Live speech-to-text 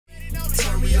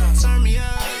turn me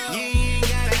up. You ain't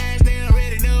gotta ask, they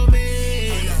already know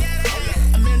me.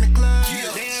 I'm in the club,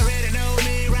 they already know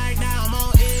me. Right now I'm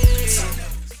on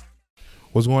it.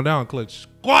 What's going down, Clutch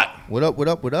Squad? What up, what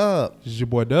up, what up? This is your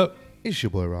boy Dub. It's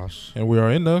your boy Ross. And we are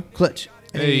in the Clutch.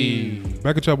 Hey,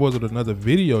 back at y'all boys with another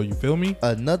video, you feel me?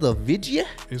 Another video?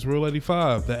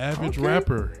 ItsReal85, the average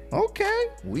rapper. Okay.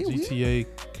 GTA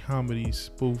comedy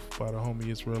spoof by the homie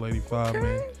ItsReal85,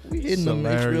 man. We hitting them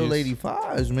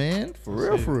ItsReal85s, man. For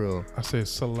real, for real. I said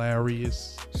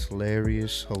hilarious.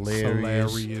 Hilarious,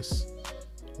 hilarious.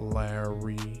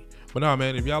 Larry. But nah,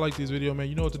 man, if y'all like this video, man,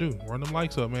 you know what to do. Run them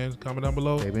likes up, man. Comment down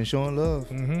below. They've been showing love.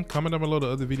 Comment down below the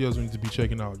other videos we need to be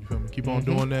checking out. You feel me? Keep on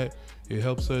doing that. It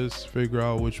helps us figure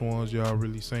out which ones y'all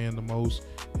really saying the most.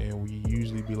 And we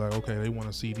usually be like, okay, they want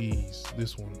to see these,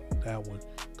 this one, that one.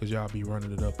 Because y'all be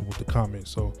running it up with the comments.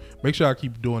 So make sure I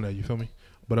keep doing that. You feel me?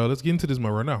 But let's get into this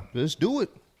one right now. Let's do it.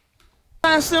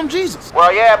 Slim Jesus.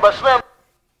 Well, yeah, but Slim.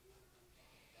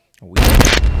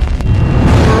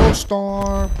 World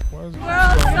star. Yo,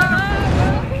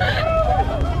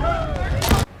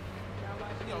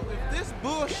 if this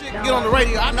bullshit can get on the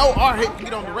radio, I know our hit can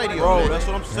get on the radio. Bro, man. That's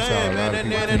what I'm saying,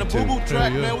 man. And the boo-boo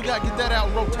track, man, we gotta get that out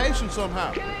in rotation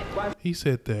somehow. He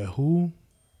said that who?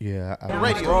 Yeah,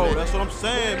 radio, bro. That's what I'm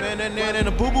saying, man. And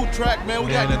the boo-boo track, man,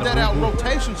 we gotta get that out in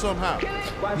rotation somehow.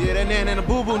 Yeah, that nan and the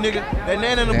boo-boo, nigga. That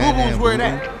nan and the boo-boo is where it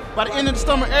at. By the end of the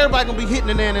summer, everybody gonna be hitting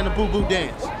the nan and the boo-boo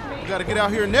dance. We gotta get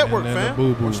out here and network, fam.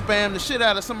 Or spam the shit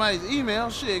out of somebody's email.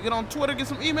 Shit, get on Twitter, get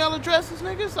some email addresses,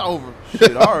 nigga. It's over.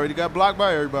 Shit, I already got blocked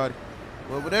by everybody.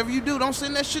 Well, whatever you do, don't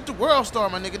send that shit to World Star,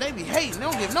 my nigga. They be hating. They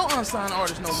don't give no unsigned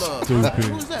artists no love. Who's that, man?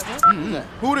 Who's that?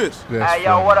 Who this? Hey,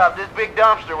 yo, what up? This big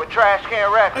dumpster with Trash Can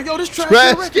Records. Hey, yo, this Trash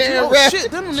Can Records. Oh,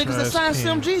 shit, them niggas that signed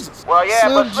Slim Jesus. Well, yeah,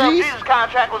 but Slim Jesus'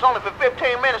 contract was only for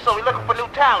 15 minutes, so we looking for new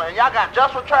talent. And y'all got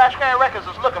just what Trash Can Records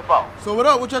is looking for. So what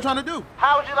up? What y'all trying to do?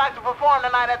 How would you like to perform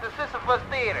tonight at the Sisyphus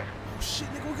Theater? Oh, shit,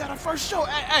 nigga, we got our first show.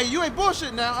 Hey, you ain't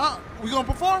bullshit now, huh? We gonna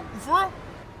perform? You for real?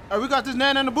 Hey, we got this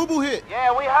Nan and the Boo Boo hit.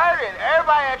 Yeah, we heard it.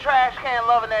 Everybody at Trash Can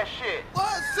loving that shit. What?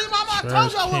 See, mama, I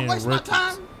told y'all I wouldn't waste my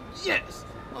time. Yes.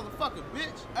 Motherfucking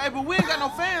bitch. Hey, but we ain't got no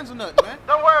fans or nothing, man.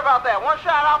 Don't worry about that. One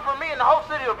shout out from me and the whole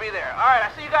city will be there. All right,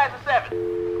 I see you guys at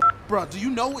 7. Bro, do you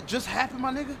know what just happened,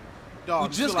 my nigga? Dog,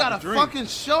 we just got a fucking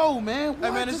show, man.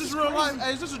 Hey, man, is this real life?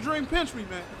 Hey, is this a dream? Pinch me,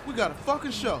 man. We got a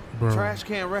fucking show. Bro. Trash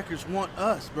Can Records want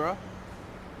us, bro.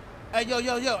 Hey, yo,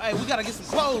 hey, we gotta get some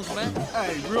clothes, man.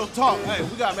 Hey, real talk. Hey,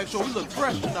 we gotta make sure we look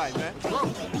fresh tonight, man. Bro.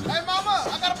 Hey, mama,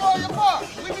 I gotta borrow your car.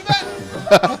 Leave me back.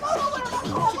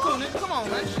 She cool, nigga. Come on,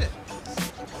 man. Shit.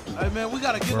 Hey, man, we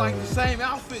gotta get like the same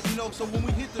outfit, you know, so when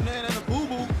we hit the Nan and the Boo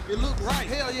Boo, it look right.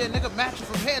 Hell yeah, nigga, matching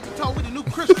from head to toe with the new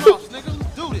crisscross, nigga.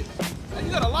 Let's do this. Hey,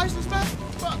 you got a license, man?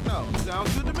 Fuck no.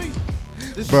 Sounds good to me.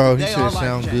 This bro, he said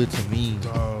sound good to me.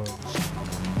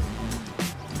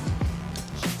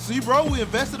 See, bro, we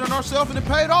invested in ourselves and it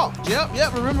paid off.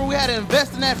 Yep. Remember we had to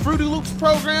invest in that Fruity Loops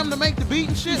program to make the beat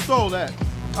and shit? Who stole that?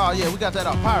 Oh, yeah, we got that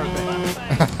off Pirate Bay. Hey,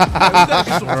 we gotta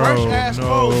get some fresh-ass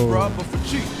clothes, bro, but for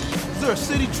cheap. Is there a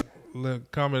city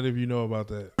Look, comment if you know about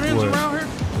that. Trends around here?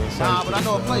 Nah, but I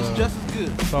know a place just as good.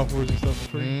 Softwares and stuff for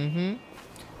free.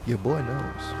 Your boy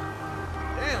knows.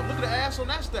 Damn, look at the ass on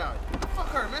that style. Fuck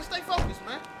her, man. Stay focused,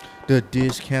 man. The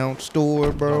discount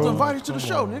store, bro. Let's invite you to the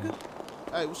show, nigga.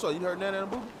 Hey, what's up? You heard Nan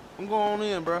and the Boo? I'm going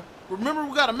in, bro. Remember,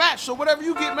 we got a match, so whatever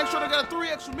you get, make sure they got a 3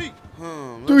 extra meat.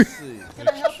 Let's see. Can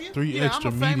I help you? 3 extra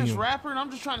I'm a famous rapper, and I'm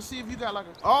just trying to see if you got like a...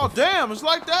 Oh, damn, it's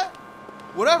like that?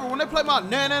 Whatever, when they play my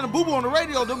Nan and the Boo Boo on the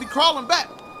radio, they'll be crawling back.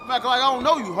 I'm acting like I don't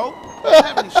know you, ho. Do you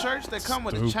have any shirts that come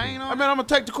with a chain on? Hey, man, I'm going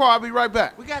to take the car. I'll be right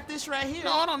back. We got this right here.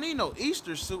 No, I don't need no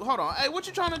Easter suit. Hold on. Hey, what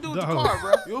you trying to do with the car,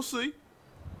 bro? You'll see.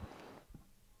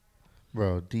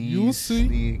 Bro, these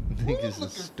niggas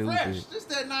is stupid. Fresh. This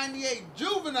that 98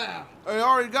 Juvenile. Hey, I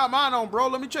already got mine on, bro.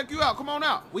 Let me check you out. Come on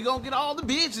out. We gonna get all the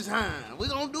bitches high. We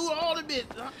gonna do all the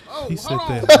bitches. Oh, he said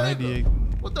hold on. That 98.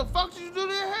 What the fuck did you do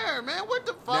to your hair, man? What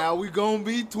the fuck? Now we gonna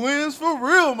be twins for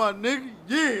real, my nigga.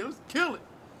 Yeah, let's kill it.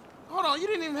 Hold on, you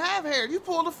didn't even have hair. You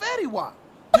pulled a fatty wop.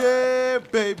 Yeah,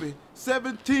 baby.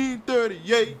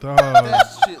 1738. That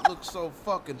shit looks so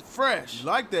fucking fresh. You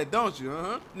like that, don't you,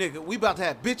 Nigga, we about to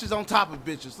have bitches on top of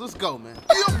bitches. Let's go, man.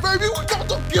 Yeah, baby, we got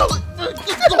to kill it.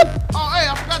 Let's go. Oh, hey,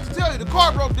 I forgot to tell you, the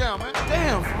car broke down, man.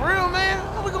 Damn, for real, man?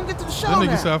 How we gonna get to the show now? That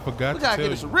nigga said I forgot we gotta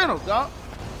get us a rental, dog.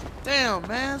 Damn,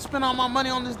 man. Spent all my money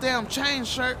on this damn chain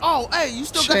shirt. Oh, hey, you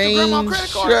still got your grandma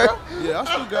credit card, bro? Yeah, I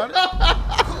still got it.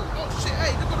 Cool. Oh, shit.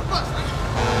 Hey, look at the bus, nigga.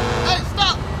 Hey,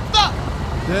 stop.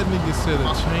 That nigga said a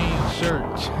chain shirt.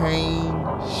 Chain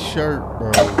shirt,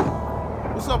 bro.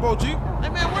 What's up, OG? Hey,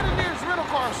 man, where the nearest rental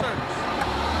car service?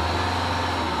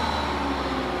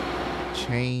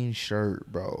 chain shirt,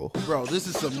 bro. Bro, this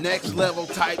is some next level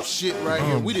type shit right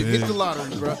here. We didn't hit the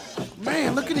lottery, bro.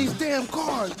 Man, look at these damn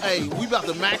cars. Hey, we about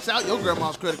to max out your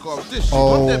grandma's credit card with this shit.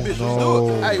 Oh, Fuck that bitch. no. Let's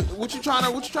do it. Hey, what you trying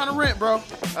to rent, bro?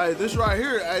 Hey, this right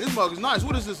here. Hey, this mug is nice.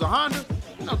 What is this? A Honda?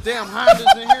 No damn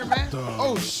Hondas in here, man.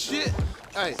 Oh shit.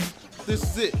 Hey, this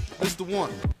is it. This is the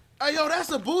one. Hey, yo, that's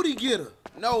a booty getter.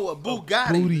 No, a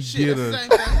Bugatti. Booty shit, getter. Hey,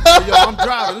 yo, I'm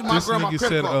driving. This is my This grandma's nigga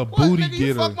credit said card. a What, booty nigga, you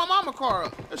getter. fucked my mama car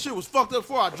up. That shit was fucked up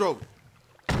before I drove it.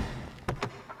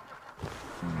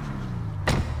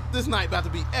 This night about to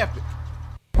be epic.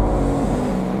 These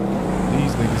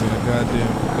niggas in a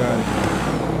goddamn Bugatti.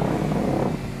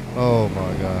 Oh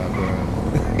my god, bro.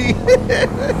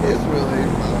 It's really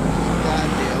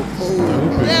goddamn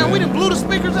fool. Damn, we done blew the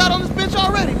speakers out on this bitch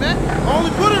already, man. I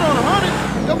only put it on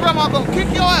 100. Your grandma gonna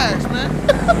kick your ass, man.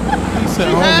 He said,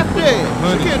 She half dead. She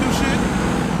 100. can't do shit.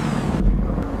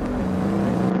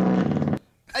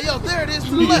 Hey, yo, there it is to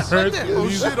the left, right there. Oh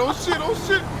He's- shit, oh shit, oh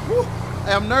shit. Woo.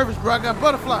 Hey, I'm nervous, bro. I got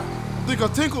butterflies. Think I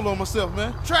tinkled on myself,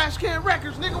 man. Trash Can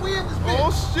Records, nigga. We in this bitch.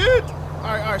 Oh shit.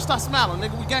 All right, stop smiling,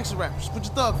 nigga. We gangster rappers. Put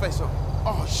your thug face on.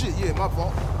 Oh shit, yeah, my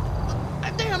fault.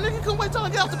 Damn, nigga, couldn't wait till I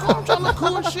get out the car. I'm trying to look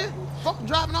cool and shit. Fucking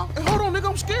driving off. Hey, hold on, nigga.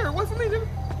 I'm scared. Wait for me, nigga.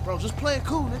 Bro, just play it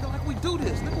cool, nigga. Like we do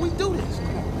this. Nigga, we do this.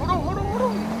 Come on. Hold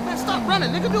on. Man, stop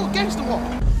running, nigga. Do a gangster walk.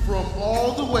 From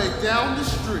all the way down the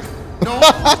street. Don't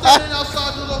put that in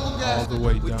outside your local gas All the station.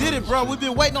 way We down did it, the bro. street. We've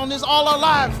been waiting on this all our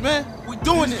lives, man. We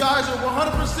doing it. These guys are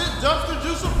 100% dumpster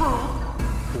juice approved.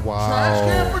 Trash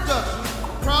Can Wow. Productions.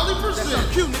 Probably percent. That's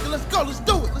so cute, nigga. Let's go. Let's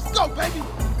do it. Let's go, baby.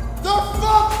 The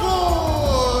Fuck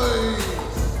Boys.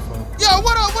 Yo,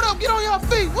 what up? What up? Get on your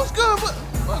feet. What's good?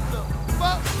 What the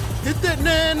fuck? Hit that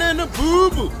na boo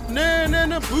boo,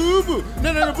 na boo boo,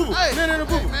 na boo boo, na boo boo. Hey,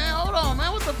 man, hold on,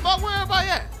 man. What the fuck? Where everybody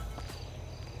at?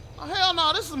 Oh hell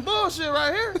no, this is some bullshit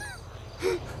right here.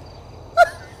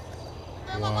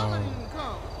 Damn, my mama didn't even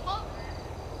come. Fuck.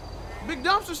 Big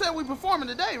Dumpster said we performing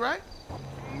today, right?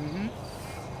 Mm-hmm.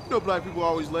 You know black people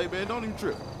always late, man. Don't even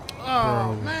trip.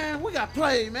 Oh, man, we got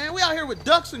played, man. We out here with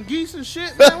ducks and geese and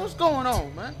shit, man. What's going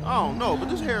on, man? I don't know, but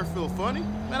this hair feel funny.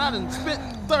 Man, I done spent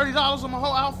 $30 on my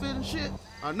whole outfit and shit.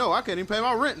 I know, I can't even pay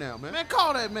my rent now, man. Man,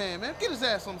 call that man, man. Get his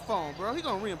ass on the phone, bro. He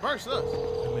gonna reimburse us.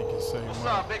 What's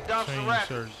up, Big Dumpster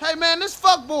Records? Hey, man, this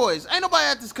Fuck Boys. Ain't nobody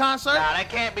at this concert. Nah, that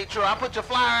can't be true. I put your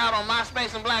flyer out on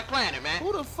MySpace and Black Planet, man.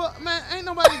 Who the fuck, man? Ain't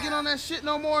nobody get on that shit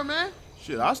no more, man.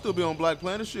 Shit, I still be on Black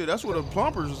Planet. Shit, that's where the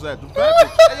plumpers is at. The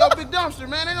hey, yo, Big Dumpster,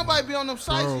 man. Ain't nobody be on them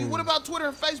sites. What about Twitter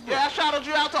and Facebook? Yeah, I shouted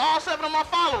you out to all 7 of my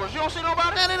followers. You don't see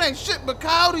nobody? Man, it ain't shit but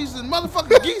coyotes and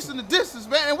motherfucking geese in the distance,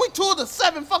 man. And we two of the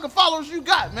 7 fucking followers you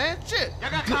got, man. Shit.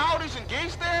 Y'all got coyotes and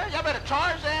geese there? Y'all better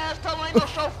charge their ass. Tell them ain't no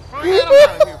show for free. Get them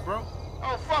out of here, bro.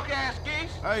 Oh, fuck ass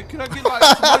geese. Hey, can I get like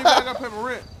some money back? I gotta pay my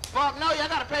rent. Fuck no, y'all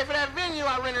gotta pay for that venue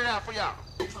I rented out for y'all.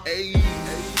 Hey.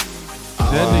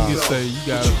 That nigga say you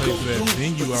gotta pay for that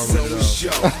venue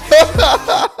already.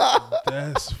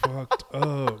 That's fucked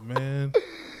up, man.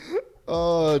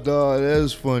 Oh, dog,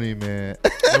 that's funny, man.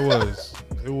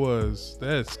 It was.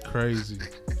 That's crazy.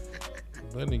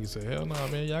 That nigga say, hell no,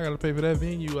 man. Y'all gotta pay for that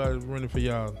venue I rented for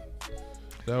y'all.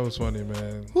 That was funny,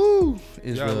 man. Woo.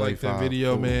 Y'all like that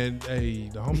video, man. Hey,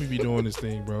 the homie be doing this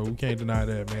thing, bro. We can't deny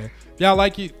that, man. If y'all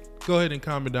like it, go ahead and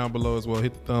comment down below as well.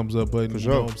 Hit the thumbs up button, you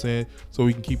know what I'm saying? So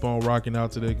we can keep on rocking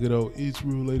out to that good old ItsReal85.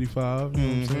 You know what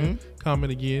I'm saying?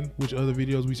 Comment again which other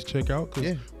videos we should check out,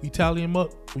 because we tally them up.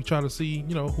 We try to see,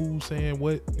 you know, who's saying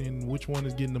what and which one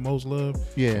is getting the most love.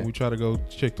 Yeah. And we try to go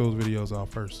check those videos out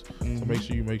first. So make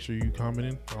sure you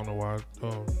commenting. I don't know why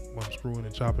I'm screwing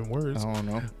and chopping words. I don't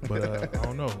know. But I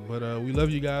don't know. But we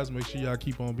love you guys. Make sure y'all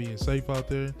keep on being safe out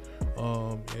there.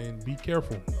 And be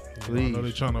careful. You know, I know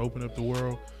they're trying to open up the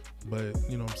world, but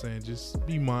you know what I'm saying, just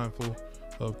be mindful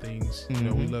of things. You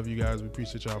know, we love you guys. We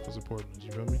appreciate y'all for supporting us.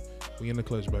 You feel me? We in the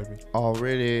clutch, baby.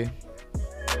 Already.